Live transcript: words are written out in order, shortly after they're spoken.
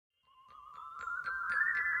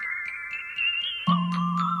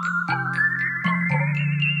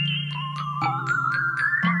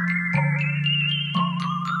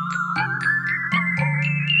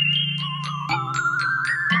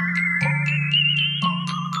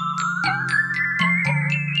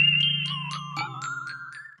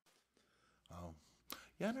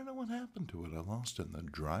lost in the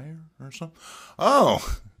dryer or something?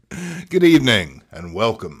 Oh, good evening and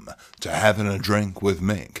welcome to Having a Drink with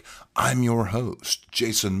Mink. I'm your host,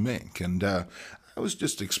 Jason Mink, and I was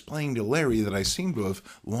just explaining to Larry that I seem to have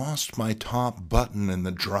lost my top button in the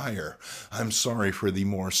dryer. I'm sorry for the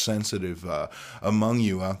more sensitive among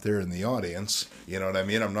you out there in the audience. You know what I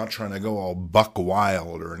mean? I'm not trying to go all buck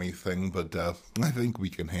wild or anything, but I think we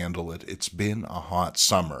can handle it. It's been a hot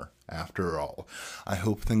summer. After all, I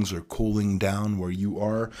hope things are cooling down where you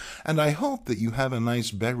are, and I hope that you have a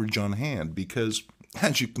nice beverage on hand because,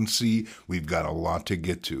 as you can see, we've got a lot to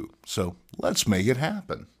get to. So let's make it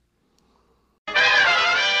happen.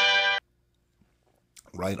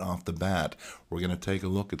 Right off the bat, we're going to take a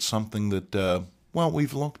look at something that,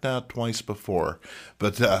 we've looked at twice before.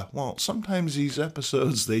 But, sometimes these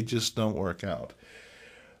episodes, they just don't work out.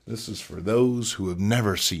 This is for those who have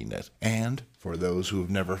never seen it, and for those who have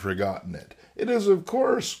never forgotten it. It is, of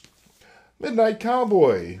course, Midnight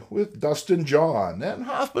Cowboy with Dustin John and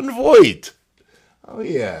Hoffman Voight. Oh,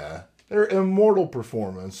 yeah. Their immortal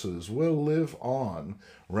performances will live on.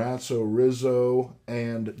 Ratso Rizzo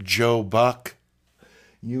and Joe Buck.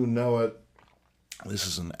 You know it. This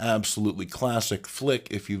is an absolutely classic flick.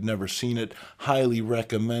 If you've never seen it, highly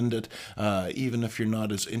recommend it. Even if you're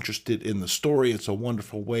not as interested in the story, it's a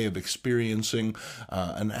wonderful way of experiencing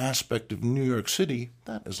an aspect of New York City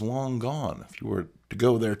that is long gone. If you were to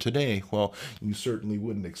go there today, well, you certainly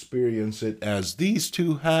wouldn't experience it as these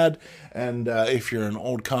two had. And if you're an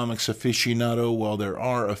old comics aficionado, well, there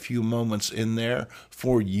are a few moments in there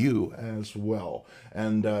for you as well.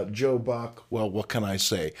 And Joe Buck, well, what can I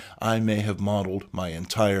say? I may have modeled my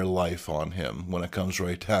entire life on him when it comes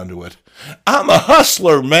right down to it. I'm a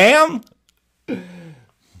hustler, man!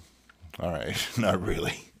 All right, not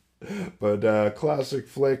really. But classic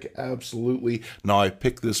flick, absolutely. Now, I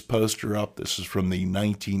picked this poster up. This is from the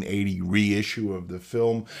 1980 reissue of the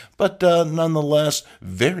film. But nonetheless,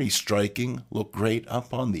 very striking. Look great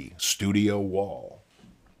up on the studio wall.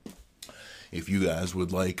 If you guys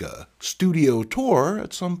would like a studio tour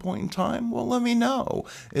at some point in time, well, let me know.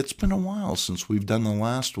 It's been a while since we've done the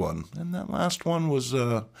last one, and that last one was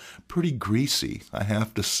pretty greasy, I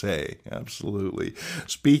have to say. Absolutely.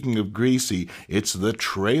 Speaking of greasy, it's the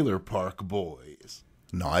Trailer Park Boys.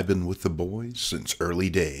 Now, I've been with the boys since early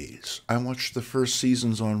days. I watched the first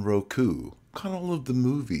seasons on Roku, caught all of the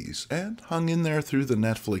movies, and hung in there through the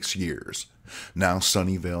Netflix years. Now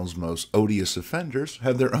Sunnyvale's most odious offenders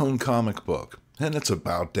have their own comic book, and it's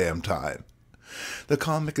about damn time. The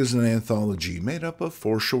comic is an anthology made up of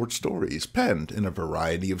 4 short stories penned in a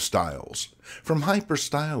variety of styles. From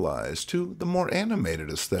hyper-stylized to the more animated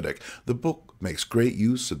aesthetic, the book makes great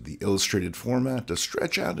use of the illustrated format to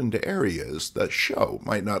stretch out into areas that show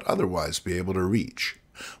might not otherwise be able to reach,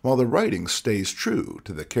 while the writing stays true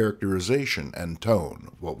to the characterization and tone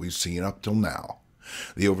of what we've seen up till now.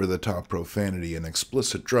 The over-the-top profanity and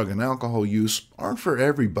explicit drug and alcohol use aren't for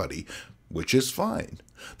everybody, which is fine.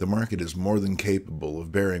 The market is more than capable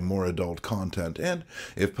of bearing more adult content, and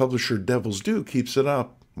if publisher Devil's Due keeps it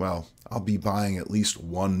up, well, I'll be buying at least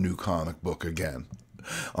one new comic book again.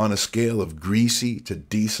 On a scale of greasy to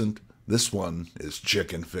decent, this one is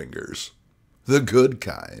chicken fingers. The good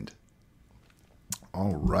kind.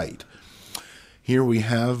 All right. Here we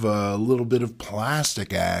have a little bit of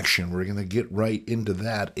plastic action. We're going to get right into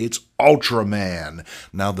that. It's Ultraman.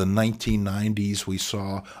 Now, the 1990s, we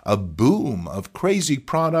saw a boom of crazy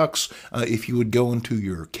products. If you would go into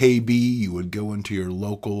your KB, you would go into your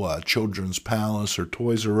local Children's Palace or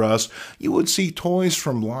Toys R Us, you would see toys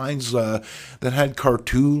from lines that had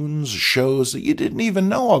cartoons, shows that you didn't even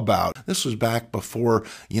know about. This was back before,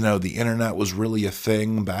 the internet was really a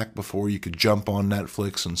thing, back before you could jump on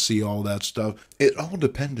Netflix and see all that stuff. It all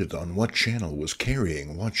depended on what channel was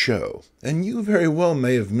carrying what show, and you very well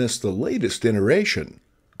may have missed the latest iteration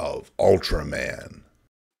of Ultraman.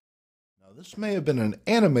 Now, this may have been an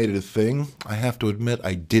animated thing. I have to admit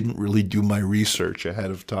I didn't really do my research ahead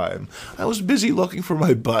of time. I was busy looking for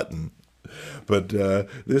my button. But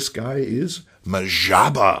this guy is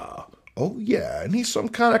Majaba. Oh yeah, and he's some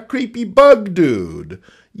kind of creepy bug dude.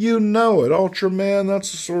 You know it, Ultraman, that's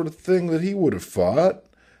the sort of thing that he would have fought.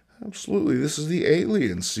 Absolutely, this is the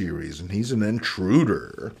Alien series, and he's an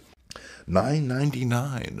intruder.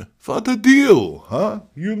 $9.99. What a deal, huh?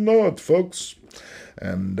 You know it, folks.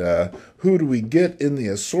 And who do we get in the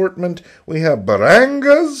assortment? We have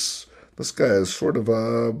Barangas. This guy is sort of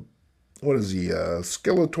a,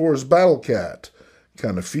 Skeletor's battle cat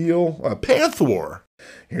kind of feel. Panther.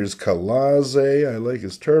 Here's Kalaze. I like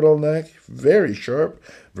his turtleneck. Very sharp,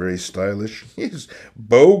 very stylish. He's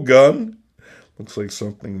Bowgun. Looks like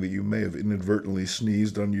something that you may have inadvertently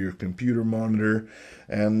sneezed on your computer monitor.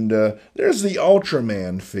 And there's the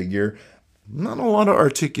Ultraman figure. Not a lot of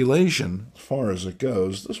articulation as far as it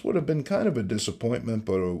goes. This would have been kind of a disappointment,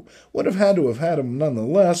 but would have had to have had him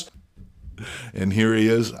nonetheless. And here he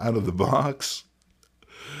is out of the box.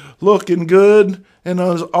 Looking good in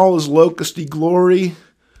all his locusty glory.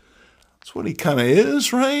 That's what he kind of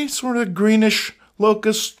is, right? Sort of greenish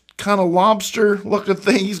locust kind of lobster looking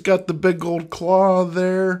thing. He's got the big old claw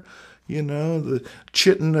there, you know, the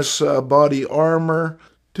chitinous body armor.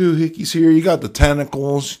 Doohickeys here. You got the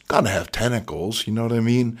tentacles. Gotta have tentacles, you know what I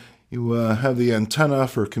mean? You have the antenna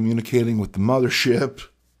for communicating with the mothership.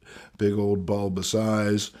 Big old bulbous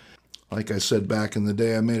eyes. Like I said back in the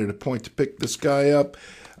day, I made it a point to pick this guy up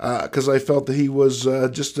because I felt that he was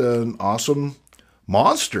just an awesome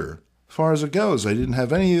monster. As far as it goes, I didn't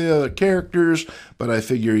have any of the other characters, but I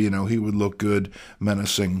figure, you know, he would look good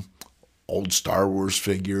menacing old Star Wars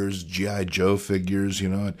figures, G.I. Joe figures, you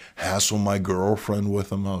know, I'd hassle my girlfriend with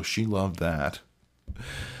them. Oh, she loved that.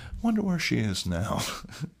 Wonder where she is now.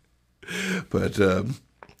 But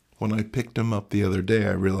when I picked him up the other day,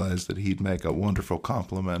 I realized that he'd make a wonderful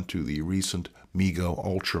complement to the recent Mego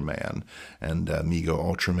Ultraman. And Mego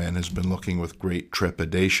Ultraman has been looking with great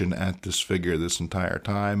trepidation at this figure this entire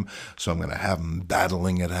time, so I'm going to have him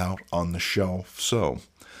battling it out on the shelf. So,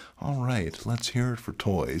 all right, let's hear it for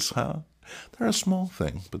toys, huh? They're a small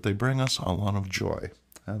thing, but they bring us a lot of joy.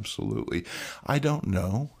 Absolutely. I don't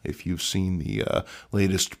know if you've seen the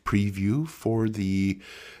latest preview for the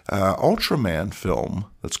Ultraman film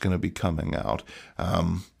that's going to be coming out.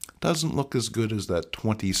 Doesn't look as good as that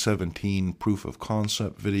 2017 proof of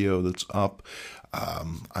concept video that's up.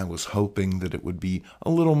 I was hoping that it would be a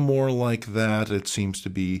little more like that. It seems to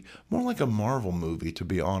be more like a Marvel movie, to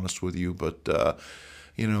be honest with you, but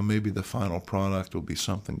you know, maybe the final product will be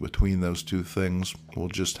something between those two things. We'll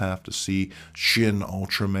just have to see. Shin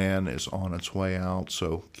Ultraman is on its way out,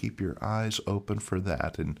 so keep your eyes open for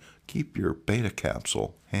that and keep your beta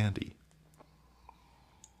capsule handy.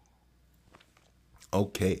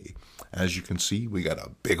 Okay, as you can see, we got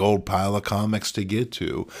a big old pile of comics to get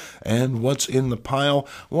to. And what's in the pile?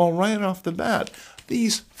 Well, right off the bat,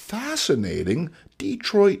 these fascinating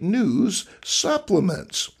Detroit News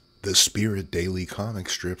supplements. The Spirit Daily comic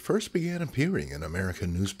strip first began appearing in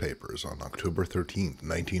American newspapers on October 13,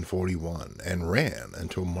 1941, and ran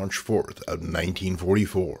until March 4th of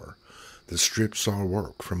 1944. The strip saw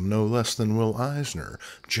work from no less than Will Eisner,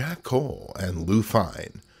 Jack Cole, and Lou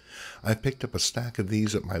Fine. I picked up a stack of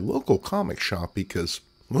these at my local comic shop because,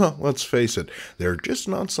 well, let's face it, they're just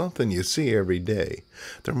not something you see every day.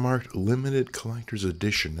 They're marked Limited Collector's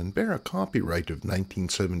Edition and bear a copyright of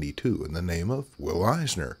 1972 in the name of Will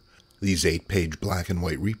Eisner. These 8-page black and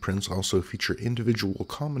white reprints also feature individual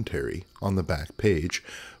commentary on the back page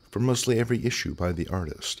for mostly every issue by the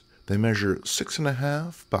artist. They measure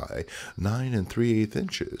 6.5 by 9 3/8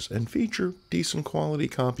 inches and feature decent quality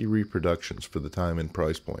copy reproductions for the time and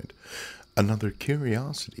price point. Another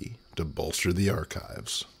curiosity to bolster the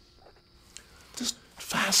archives. Just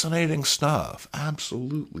fascinating stuff,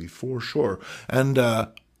 absolutely, for sure. And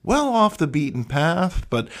well off the beaten path,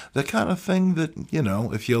 but the kind of thing that, you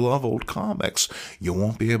know, if you love old comics, you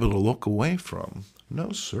won't be able to look away from.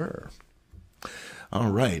 No, sir. All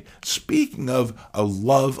right, speaking of a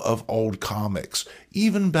love of old comics,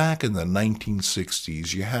 even back in the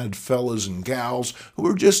 1960s, you had fellas and gals who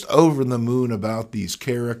were just over the moon about these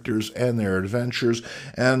characters and their adventures,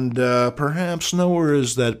 and perhaps nowhere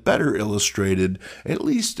is that better illustrated, at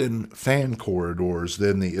least in fan corridors,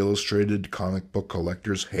 than the Illustrated Comic Book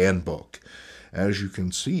Collector's Handbook. As you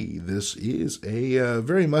can see, this is a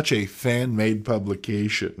very much a fan-made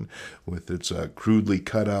publication with its crudely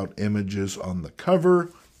cut-out images on the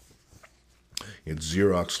cover. It's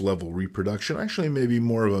Xerox-level reproduction, actually maybe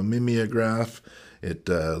more of a mimeograph. It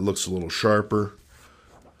looks a little sharper.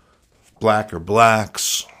 Black or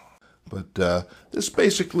blacks. But this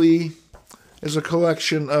basically is a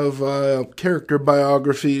collection of character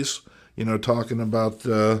biographies, you know, talking about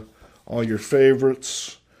all your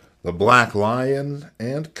favorites. The Black Lion,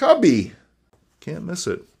 and Cubby. Can't miss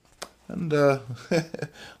it. And a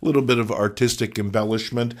little bit of artistic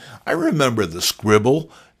embellishment. I remember the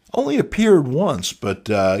scribble. Only appeared once, but,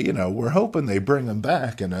 you know, we're hoping they bring him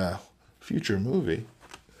back in a future movie.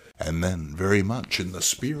 And then, very much in the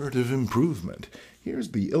spirit of improvement, here's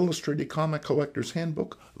the Illustrated Comic Collector's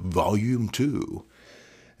Handbook, Volume 2.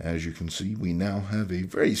 As you can see, we now have a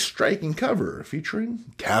very striking cover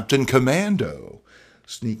featuring Captain Commando.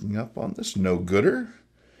 Sneaking up on this no-gooder.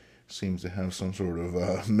 seems to have some sort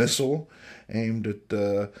of missile aimed at,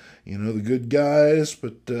 the good guys,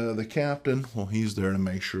 but the captain, well, he's there to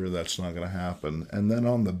make sure that's not going to happen. And then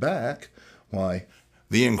on the back, why,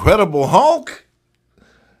 the Incredible Hulk?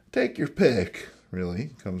 Take your pick,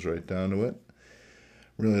 really. Comes right down to it.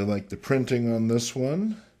 Really like the printing on this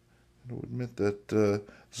one. I will admit that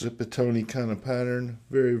Zip-a-Tony kind of pattern,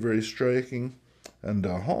 very, very striking. And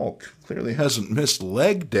Hulk clearly hasn't missed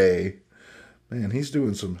leg day. Man, he's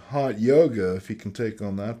doing some hot yoga if he can take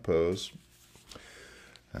on that pose.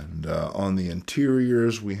 And on the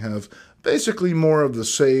interiors, we have basically more of the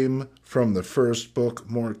same from the first book,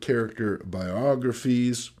 more character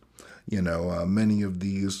biographies. Many of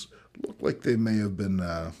these look like they may have been,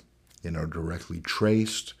 directly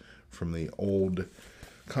traced from the old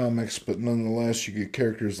comics, but nonetheless, you get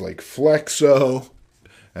characters like Flexo,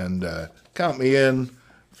 and count me in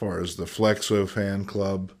as far as the Flexo fan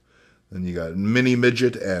club. Then you got Mini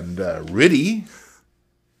Midget and Riddy.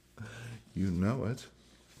 You know it.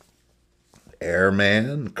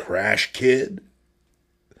 Airman, Crash Kid,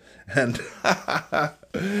 and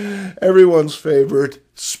everyone's favorite,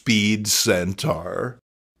 Speed Centaur.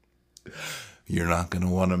 You're not going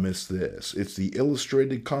to want to miss this. It's the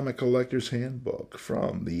Illustrated Comic Collector's Handbook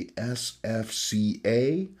from the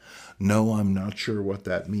SFCA. No, I'm not sure what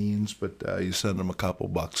that means, but you send them a couple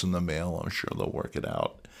bucks in the mail. I'm sure they'll work it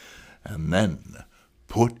out. And then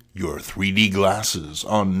put your 3D glasses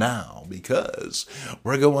on now, because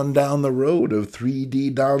we're going down the road of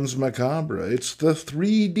 3D Dons Macabre. It's the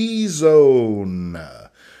 3D zone.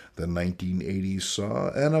 The 1980s saw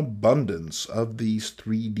an abundance of these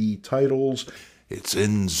 3D titles. It's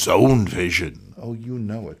in Zone Vision. Oh, you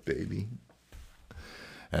know it, baby.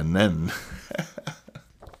 And then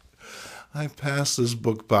I passed this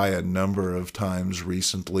book by a number of times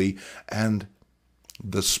recently, and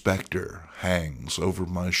the specter hangs over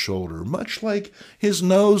my shoulder, much like his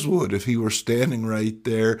nose would if he were standing right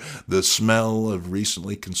there, the smell of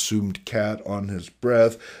recently consumed cat on his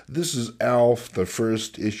breath. This is Alf, the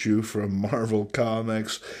first issue from Marvel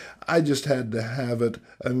Comics. I just had to have it.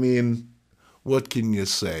 I mean, what can you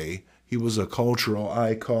say? He was a cultural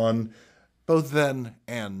icon, both then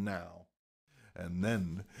and now. And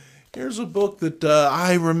then here's a book that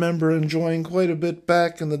I remember enjoying quite a bit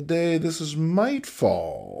back in the day. This is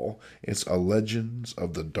Mightfall. It's a Legends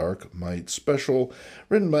of the Dark Might special,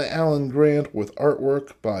 written by Alan Grant with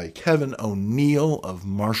artwork by Kevin O'Neill of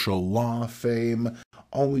martial law fame.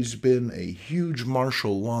 Always been a huge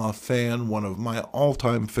martial law fan, one of my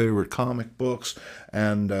all-time favorite comic books,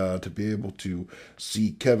 and to be able to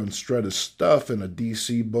see Kevin strut his stuff in a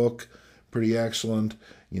DC book, pretty excellent.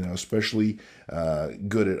 Especially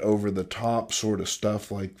good at over-the-top sort of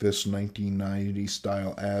stuff like this 1990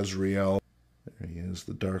 style Azrael. There he is,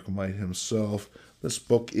 the Dark Might himself. This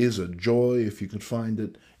book is a joy if you can find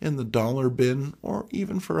it in the dollar bin or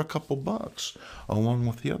even for a couple bucks, along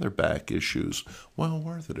with the other back issues. Well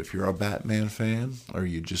worth it if you're a Batman fan or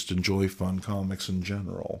you just enjoy fun comics in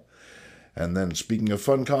general. And then, speaking of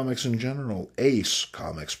fun comics in general, Ace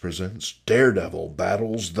Comics presents Daredevil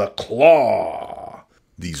Battles the Claw.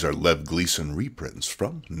 These are Lev Gleason reprints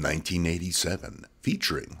from 1987,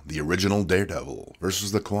 featuring the original Daredevil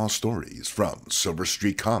versus the Claw stories from Silver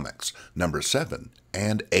Street Comics, number 7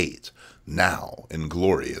 and 8, now in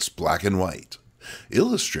glorious black and white,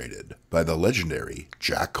 illustrated by the legendary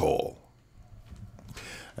Jack Cole.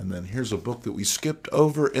 And then here's a book that we skipped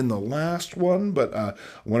over in the last one, but I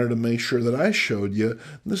wanted to make sure that I showed you.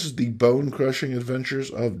 This is the bone-crushing adventures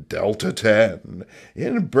of Delta 10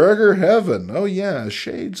 in Burger Heaven. Oh yeah,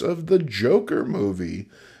 shades of the Joker movie.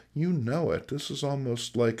 You know it. This is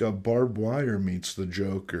almost like a Barbed Wire meets the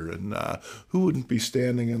Joker, and who wouldn't be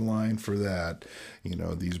standing in line for that?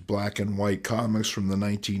 These black and white comics from the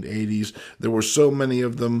 1980s. There were so many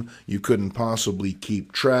of them, you couldn't possibly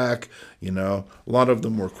keep track. A lot of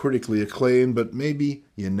them were critically acclaimed, but maybe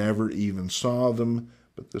you never even saw them.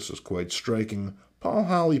 But this is quite striking. Paul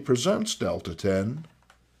Howley presents Delta 10.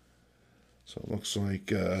 So it looks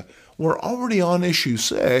like we're already on issue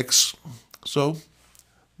 6, so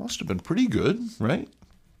must have been pretty good, right?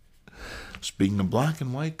 Speaking of black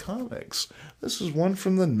and white comics, this is one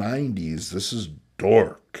from the 90s. This is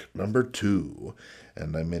Dork, number 2.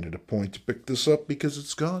 And I made it a point to pick this up because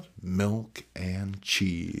it's got milk and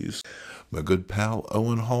cheese. My good pal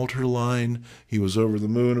Owen Halterline, he was over the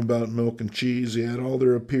moon about milk and cheese. He had all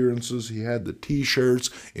their appearances. He had the t-shirts.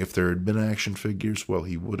 If there had been action figures, well,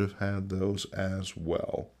 he would have had those as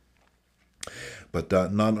well. But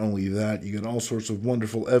not only that, you get all sorts of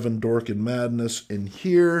wonderful Evan Dorkin madness in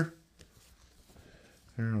here.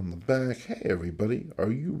 Here on the back. Hey, everybody,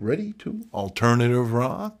 are you ready to alternative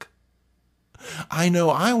rock? I know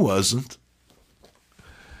I wasn't.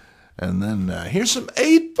 And then here's some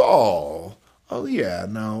 8-Ball. Oh, yeah,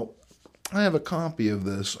 now, I have a copy of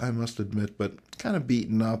this, I must admit, but kind of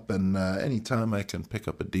beaten up, and anytime I can pick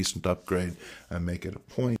up a decent upgrade, I make it a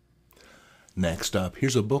point. Next up,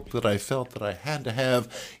 here's a book that I felt that I had to have,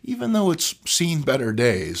 even though it's seen better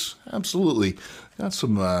days. Absolutely. Got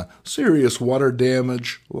some serious water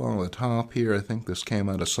damage along the top here. I think this came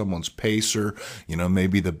out of someone's pacer. You know,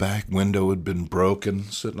 maybe the back window had been broken,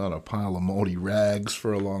 sitting on a pile of moldy rags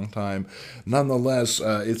for a long time. Nonetheless,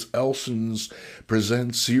 it's Elson's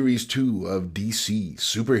Presents Series 2 of DC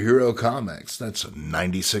Superhero Comics. That's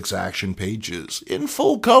 96 action pages in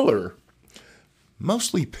full color.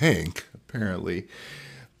 Mostly pink, apparently.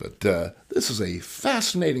 But this is a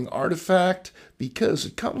fascinating artifact because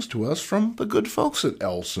it comes to us from the good folks at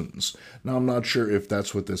Elson's. Now, I'm not sure if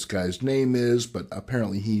that's what this guy's name is, but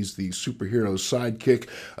apparently he's the superhero sidekick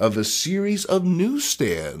of a series of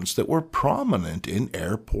newsstands that were prominent in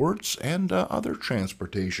airports and other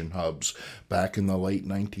transportation hubs back in the late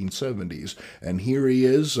 1970s. And here he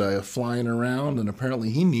is flying around, and apparently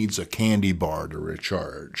he needs a candy bar to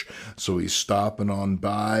recharge. So he's stopping on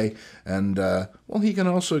by, and, well, he can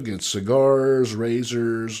also get cigars,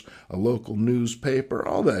 razors, a local newspaper,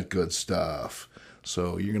 all that good stuff.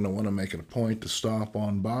 So you're going to want to make it a point to stop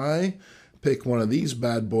on by, pick one of these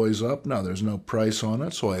bad boys up. Now, there's no price on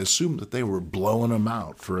it, so I assume that they were blowing them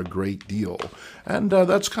out for a great deal. And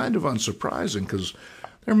that's kind of unsurprising because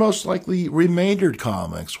they're most likely remaindered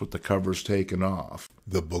comics with the covers taken off.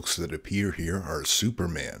 The books that appear here are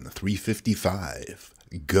Superman 355,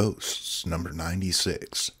 Ghosts, number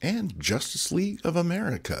 96, and Justice League of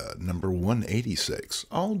America, number 186,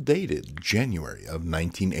 all dated January of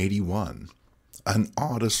 1981. An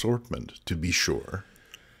odd assortment, to be sure.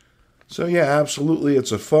 So yeah, absolutely,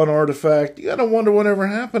 it's a fun artifact. You gotta wonder whatever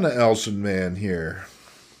happened to Elson Man here.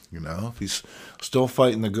 You know, if he's still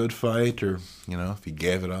fighting the good fight, or, you know, if he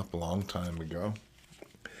gave it up a long time ago.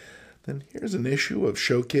 Then here's an issue of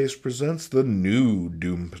Showcase Presents the new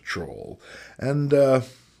Doom Patrol. And, I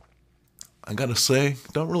gotta say,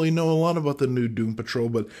 don't really know a lot about the new Doom Patrol,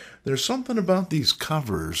 but there's something about these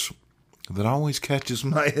covers that always catches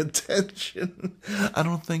my attention. I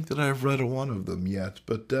don't think that I've read one of them yet,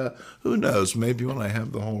 but who knows, maybe when I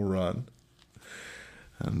have the whole run.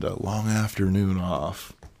 And a long afternoon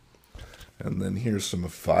off. And then here's some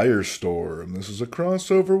Firestorm. This is a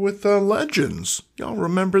crossover with Legends. Y'all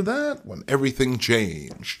remember that? When everything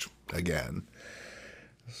changed again.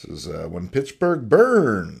 This is When Pittsburgh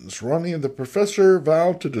Burns. Ronnie and the Professor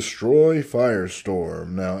vow to destroy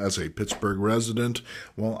Firestorm. Now, as a Pittsburgh resident,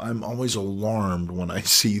 well, I'm always alarmed when I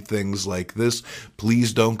see things like this.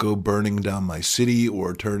 Please don't go burning down my city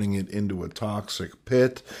or turning it into a toxic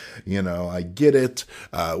pit. You know, I get it.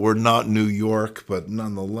 We're not New York, but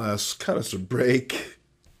nonetheless, cut us a break.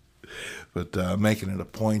 But making it a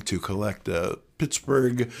point to collect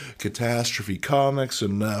Pittsburgh catastrophe comics,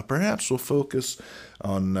 and perhaps we'll focus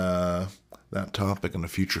on that topic in a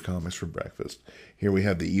future Comics for Breakfast. Here we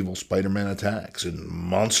have the evil Spider-Man attacks in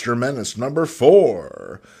Monster Menace number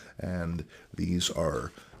 4. And these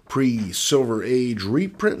are pre-Silver Age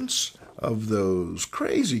reprints of those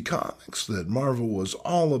crazy comics that Marvel was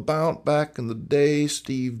all about back in the day.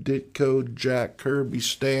 Steve Ditko, Jack Kirby,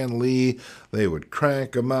 Stan Lee, they would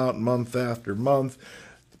crank them out month after month.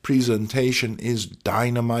 The presentation is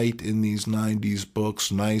dynamite in these 90s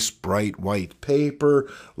books. Nice, bright white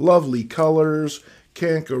paper, lovely colors.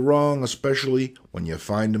 Can't go wrong, especially when you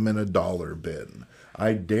find them in a dollar bin.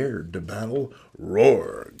 I dared to battle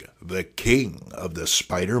Rorg, the king of the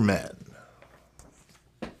Spider-Men.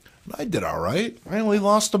 I did all right. I only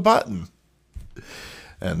lost a button.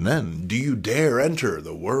 And then, do you dare enter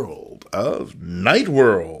the world of Night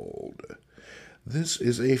World? This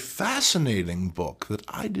is a fascinating book that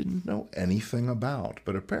I didn't know anything about,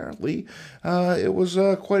 but apparently it was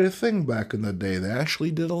quite a thing back in the day. They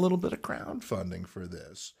actually did a little bit of crowdfunding for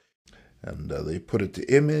this. And they put it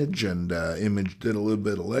to Image, and Image did a little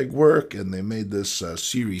bit of legwork, and they made this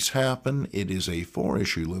series happen. It is a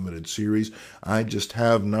 4-issue limited series. I just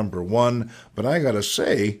have number 1, but I gotta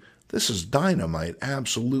say, this is dynamite.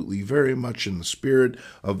 Absolutely, very much in the spirit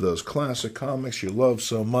of those classic comics you love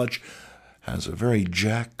so much. Has a very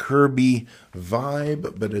Jack Kirby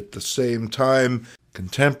vibe, but at the same time,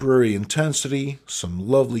 contemporary intensity, some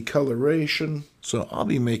lovely coloration. So I'll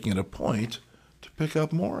be making it a point pick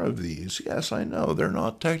up more of these. Yes, I know they're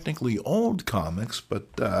not technically old comics, but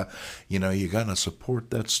you know, you gotta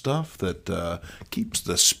support that stuff that keeps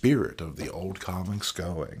the spirit of the old comics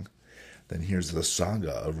going. Then here's the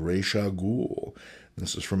saga of Ra's al Ghul.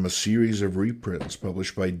 This is from a series of reprints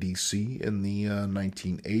published by DC in the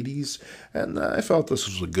 1980s, and I felt this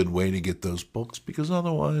was a good way to get those books because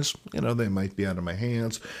otherwise, they might be out of my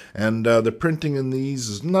hands. And the printing in these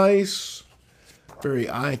is nice, very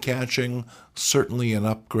eye-catching, certainly an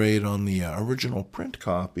upgrade on the original print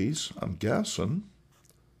copies, I'm guessing.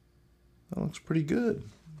 That looks pretty good.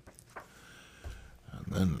 And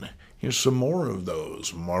then here's some more of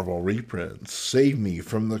those Marvel reprints. Save Me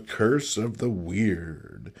from the Curse of the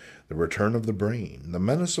Weird, The Return of the Brain, The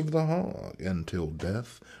Menace of the Hog, Until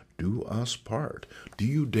Death Do Us Part. Do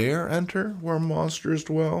you dare enter where monsters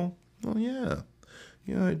dwell? Well, yeah.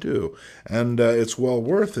 Yeah, I do. And it's well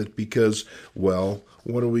worth it because, well,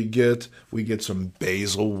 what do we get? We get some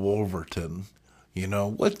Basil Wolverton.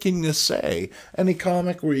 What can you say? Any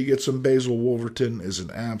comic where you get some Basil Wolverton is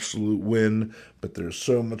an absolute win, but there's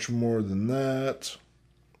so much more than that.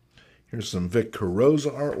 Here's some Vic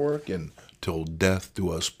Carozza artwork in Till Death Do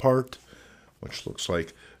Us Part, which looks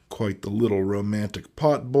like quite the little romantic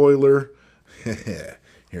pot boiler.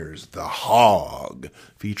 Here's The Hog,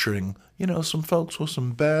 featuring, some folks with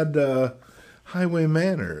some bad highway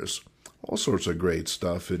manners. All sorts of great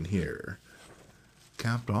stuff in here.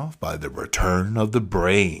 Capped off by The Return of the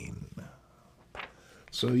Brain.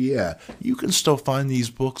 So yeah, you can still find these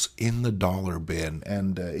books in the dollar bin,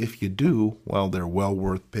 and if you do, well, they're well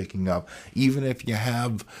worth picking up. Even if you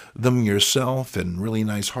have them yourself in really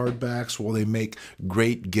nice hardbacks, well, they make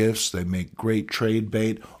great gifts, they make great trade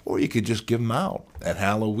bait, or you could just give them out at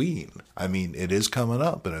Halloween. I mean, it is coming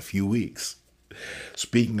up in a few weeks.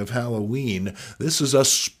 Speaking of Halloween, this is a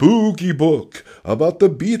spooky book about the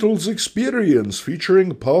Beatles' experience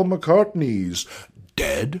featuring Paul McCartney's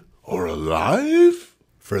Dead or Alive?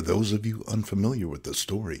 For those of you unfamiliar with the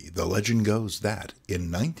story, the legend goes that in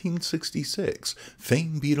 1966,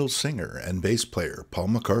 famed Beatles singer and bass player Paul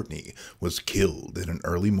McCartney was killed in an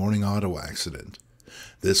early morning auto accident.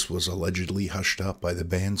 This was allegedly hushed up by the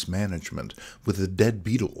band's management, with the dead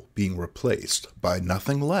Beatle being replaced by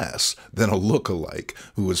nothing less than a look-alike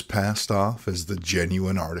who was passed off as the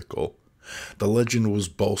genuine article. The legend was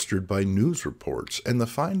bolstered by news reports and the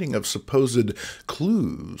finding of supposed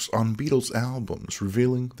clues on Beatles albums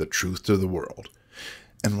revealing the truth to the world.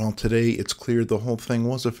 And while today it's clear the whole thing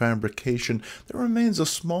was a fabrication, there remains a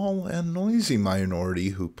small and noisy minority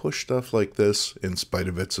who push stuff like this in spite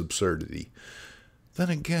of its absurdity. Then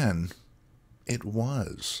again, it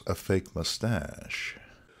was a fake mustache.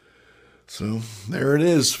 So there it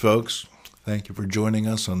is, folks. Thank you for joining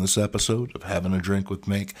us on this episode of Having a Drink with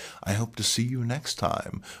Mink. I hope to see you next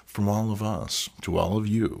time. From all of us to all of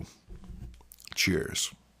you,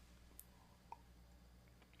 cheers.